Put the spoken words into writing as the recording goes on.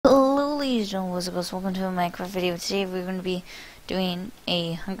ladies and gentlemen, what's up guys, welcome to a Minecraft video. Today we're going to be doing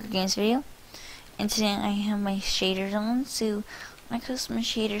a Hunger Games video. And today I have my shaders on, so I custom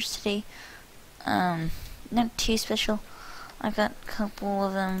shaders today. Not too special. I've got a couple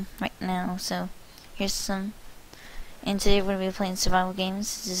of them right now, so here's some. And today we're going to be playing survival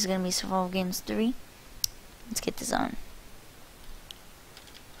games. This is going to be Survival Games 3. Let's get this on.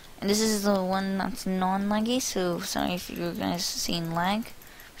 And this is the one that's non-laggy, so sorry if you guys seeing lag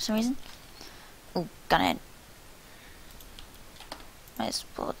for some reason. Oh, got it. Might as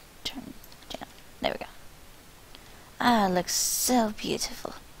well turn down. There we go. Ah, it looks so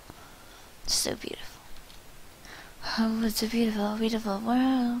beautiful. So beautiful. Oh, it's a beautiful, beautiful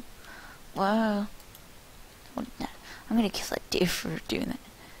world. Wow. Oh, no. I'm gonna kill that dude for doing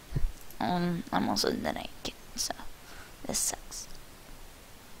that. I'm also the night kid, so this sucks.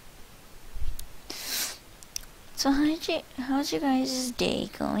 So how's your guys' day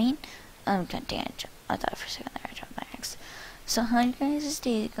going? God dang it, I thought for a second there I dropped my axe. So how's your guys'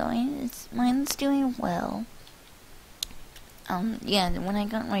 day going? Mine's doing well. Yeah, when I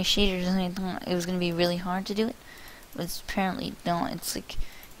got my shaders, I thought it was gonna be really hard to do it, but it's apparently not. It's like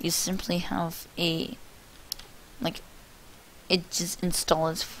you simply have a it just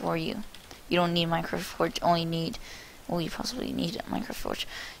installs for you. You don't need Microforge. Only need, well, you possibly need a Microforge.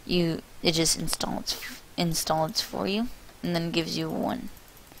 It just installs for you, and then gives you one.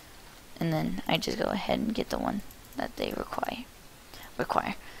 And then I just go ahead and get the one that they require.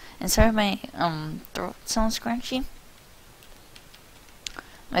 And sorry if my throat sounds scratchy.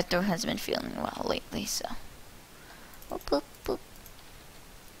 My throat has been feeling well lately, so. Boop boop boop.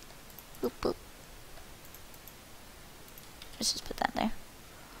 Boop boop. Let's just put that there.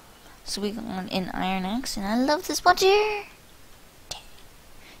 So we got an iron axe, and I love this one here.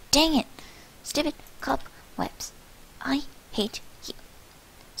 Dang it! Stupid cobwebs. I hate you.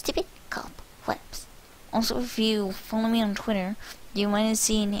 Stupid cobwebs. Also, if you follow me on Twitter, you might have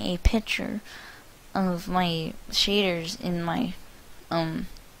seen a picture of my shaders in my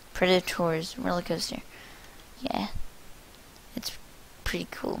Predator's roller coaster. Yeah, it's pretty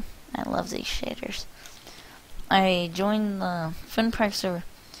cool. I love these shaders. I joined the Fun Park server,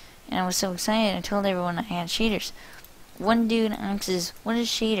 and I was so excited. I told everyone I had shaders. One dude asks, "What is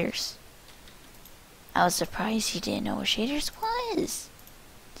shaders?" I was surprised he didn't know what shaders was.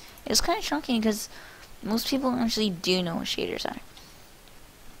 It was kind of shocking because most people actually do know what shaders are.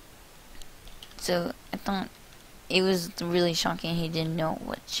 So I thought it was really shocking he didn't know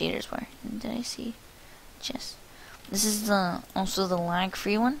what shaders were. And did I see? Yes. This is also the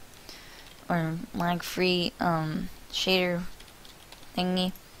lag-free one, or lag-free shader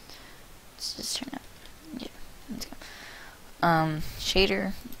thingy. Let's just turn up. Yeah, let's go.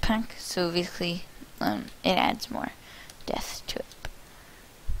 Shader pack. So basically, it adds more depth to it.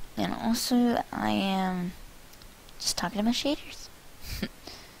 And also, I am just talking about shaders.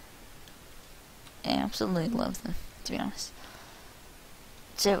 I absolutely love them, to be honest.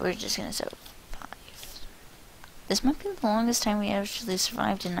 So we're just gonna survive. This might be the longest time we actually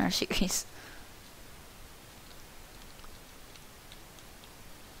survived in our series.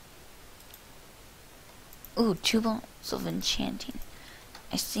 Ooh, 2 bottles of enchanting.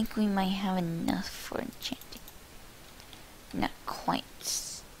 I think we might have enough for enchanting. Not quite.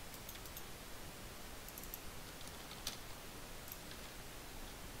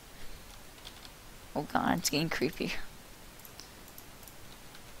 Oh god, it's getting creepy.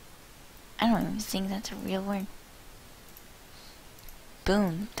 I don't even think that's a real word.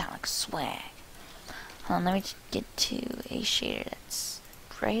 Boom, that looks swag. Hold on, let me get to a shader that's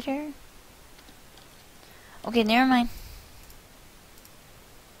brighter. Okay, never mind.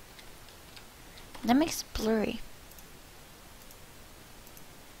 That makes it blurry.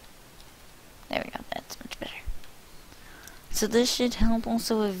 There we go, that's much better. So this should help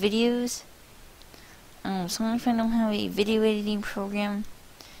also with videos. Sorry if I don't have a video editing program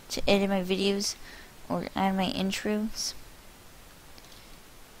to edit my videos or add my intros.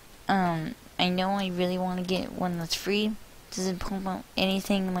 I know I really want to get one that's free. Doesn't pump out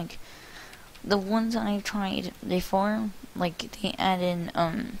anything like the ones I tried before. Like they add in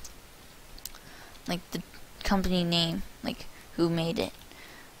like the company name, like who made it.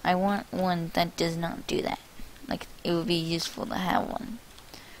 I want one that does not do that. Like it would be useful to have one,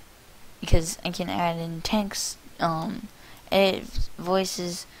 because I can add in text, edit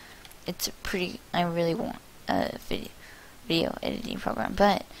voices. It's a I really want a video editing program,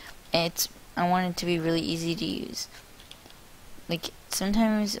 but I want it to be really easy to use. Like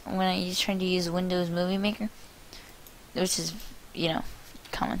sometimes when I try to use Windows Movie Maker, which is, you know,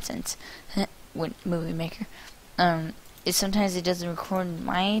 common sense, Movie Maker, sometimes it doesn't record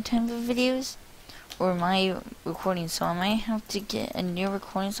my type of videos or my recording, so I might have to get a new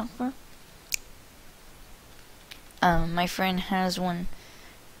recording software. My friend has one,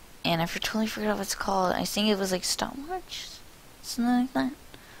 and I totally forgot what it's called. I think it was like stopwatch, something like that.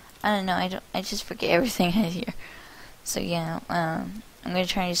 I don't know. I just forget everything I hear. So yeah, I'm gonna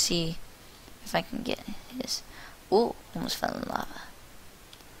try to see if I can get his. Ooh, almost fell in lava.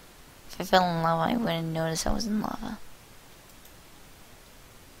 If I fell in lava, I wouldn't notice I was in lava.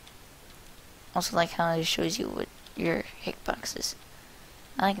 Also like how it shows you what your hitbox is.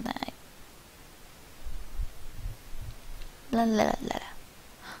 I like that. La la la la.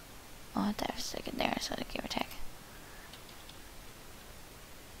 Oh, that was a second there, so I gave attack.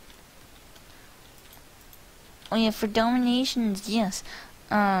 Oh yeah, for dominations, yes.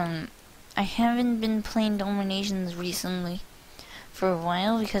 I haven't been playing dominations recently for a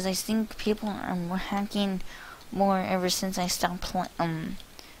while because I think people are hacking more ever since I stopped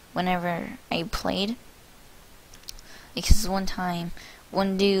whenever I played. Because one time,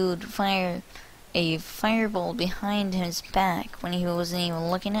 one dude fired a fireball behind his back when he wasn't even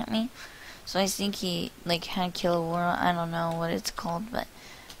looking at me. So I think he like had Killawarra. I don't know what it's called, but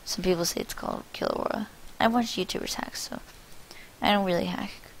some people say it's called Killawarra. I watch YouTubers hack, so I don't really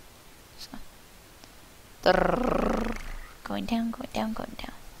hack. So going down, going down, going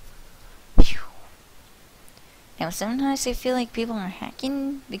down. Phew. Now sometimes I feel like people are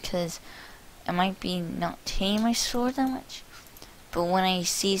hacking because I might be not hitting my sword that much. But when I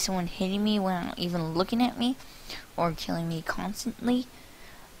see someone hitting me without even looking at me or killing me constantly,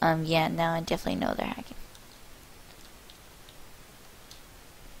 yeah, now I definitely know they're hacking.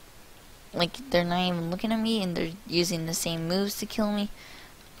 Like, they're not even looking at me and they're using the same moves to kill me,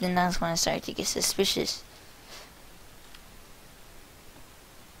 then that's when I start to get suspicious.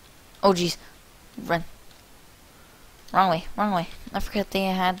 Oh jeez, run. Wrong way, wrong way. I forgot they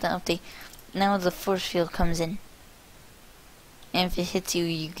had the update. Now the force field comes in. And if it hits you,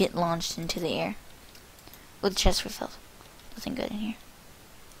 you get launched into the air. Oh, the chests were filled. Nothing good in here.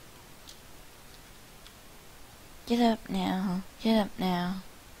 Get up now. Get up now.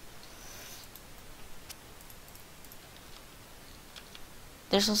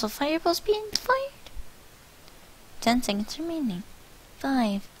 There's also fireballs being fired. 10 seconds remaining.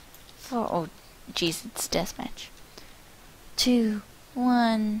 5, 4. Oh, jeez, it's deathmatch. 2,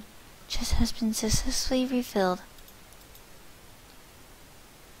 1. Chest has been successfully refilled.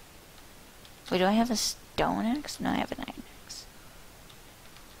 Wait, do I have a stone axe? No, I have an iron axe.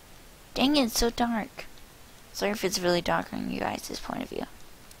 Dang it, it's so dark. Sorry if it's really dark on you guys' point of view.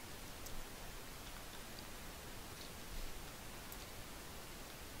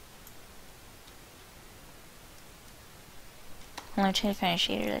 I'm gonna try to find a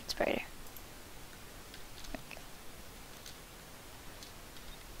shader that's brighter.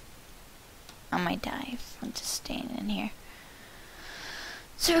 I might die from just staying in here.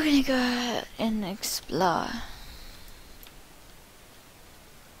 So we're gonna go and explore.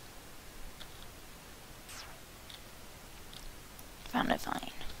 Found a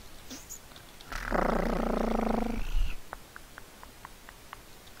vine.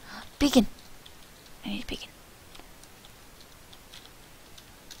 Beacon! I need a beacon.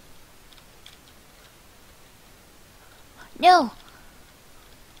 No!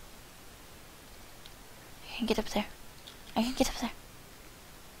 I can get up there. I can get up there.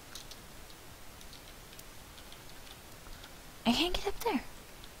 I can't get up there.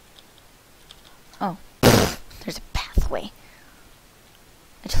 Oh. There's a pathway.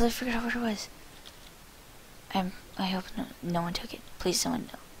 I totally forgot what it was. I hope no one took it. Please, someone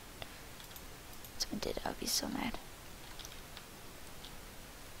no. Someone did. I'll be so mad.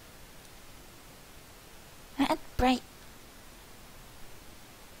 Not bright.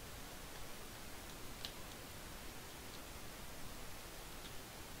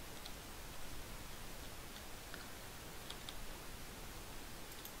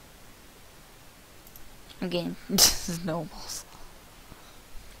 I'm getting snowballs.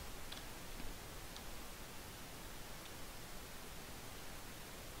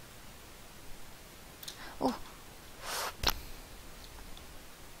 Oh.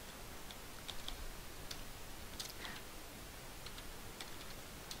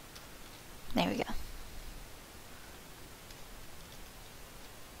 There we go.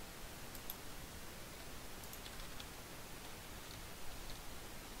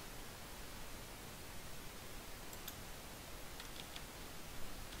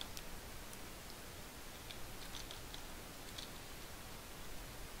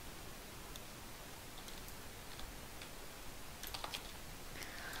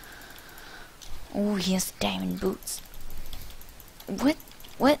 Oh, he has diamond boots. What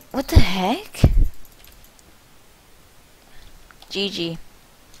the heck? GG.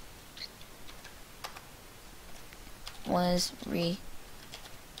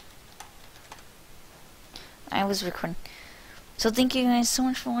 I was recording. So thank you guys so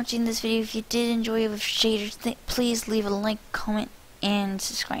much for watching this video. If you did enjoy it with shaders, please leave a like, comment, and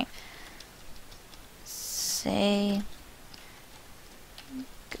subscribe. Say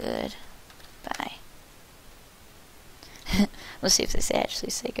goodbye. We'll see if they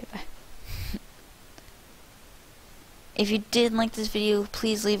actually say goodbye. If you did like this video,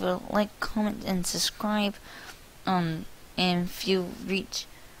 please leave a like, comment, and subscribe. And if you reach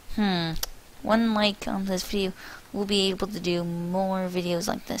 1 like on this video, we'll be able to do more videos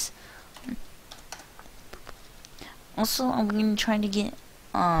like this. Also, I'm gonna try to get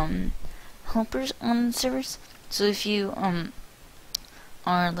helpers on servers. So if you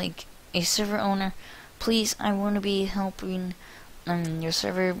are like a server owner, please, I want to be helping your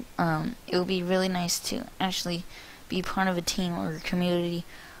server. It would be really nice to actually be part of a team or a community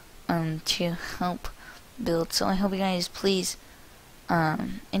to help build. So I hope you guys please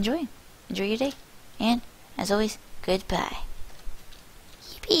enjoy your day, and as always, goodbye.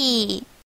 Yippee!